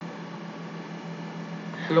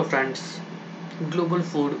Hello friends, Global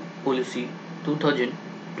Food Policy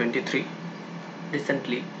 2023.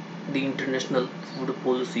 Recently, the International Food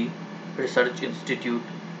Policy Research Institute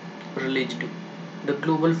released the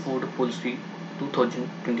Global Food Policy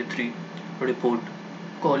 2023 report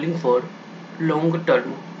calling for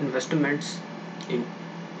long-term investments in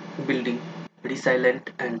building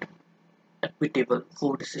resilient and equitable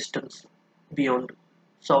food systems beyond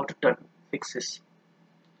short-term fixes.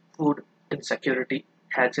 Food insecurity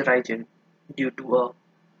has risen due to a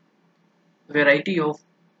variety of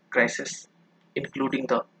crises, including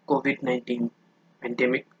the COVID-19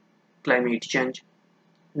 pandemic, climate change,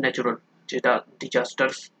 natural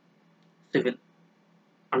disasters, civil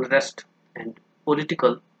unrest, and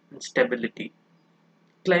political instability.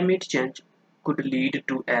 Climate change could lead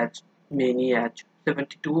to as many as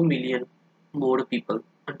 72 million more people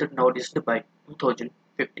undernourished by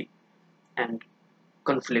 2050, and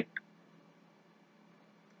conflict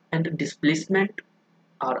and displacement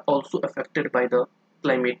are also affected by the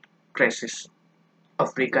climate crisis.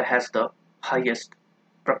 Africa has the highest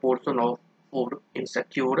proportion of food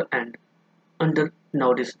insecure and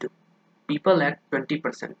undernourished people at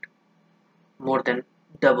 20%, more than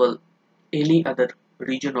double any other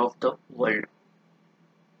region of the world.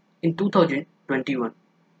 In 2021,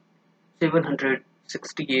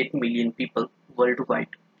 768 million people worldwide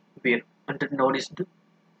were undernourished,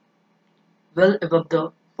 well above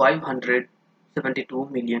the 572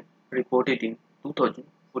 million reported in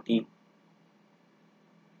 2014.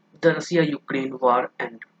 The Russia-Ukraine war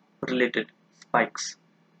and related spikes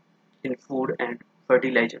in food and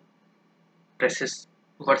fertilizer prices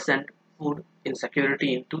worsened food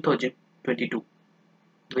insecurity in 2022,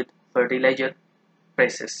 with fertilizer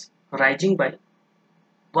prices rising by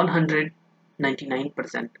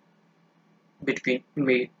 199% between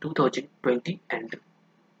May 2020 and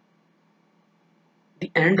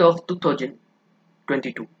the end of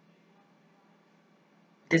 2022.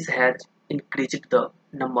 This has increased the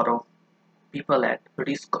number of people at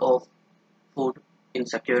risk of food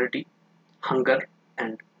insecurity, hunger,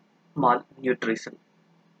 and malnutrition.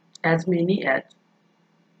 As many as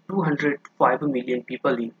 205 million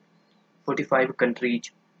people in 45 countries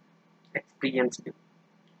experienced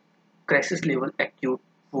crisis level acute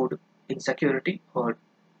food insecurity or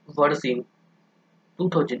worse in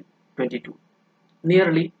 2022,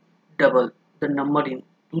 nearly double the number in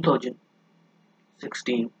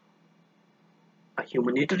 2016. A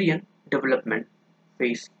humanitarian development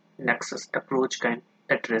phase nexus approach can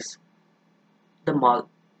address the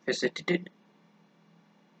malfaceted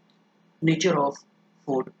nature of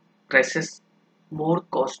food crisis more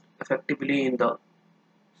cost effectively in the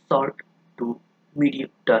short to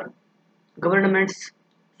medium term. Governments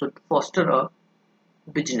should foster a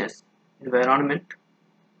business environment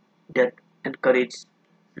that encourages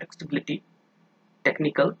flexibility,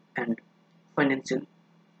 technical and financial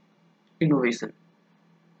innovation.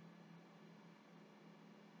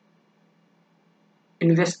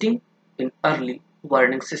 Investing in early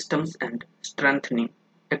warning systems and strengthening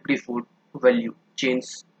agri-food value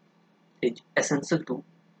chains is essential to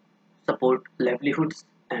support livelihoods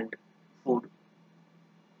and food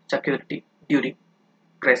security during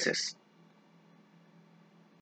crisis.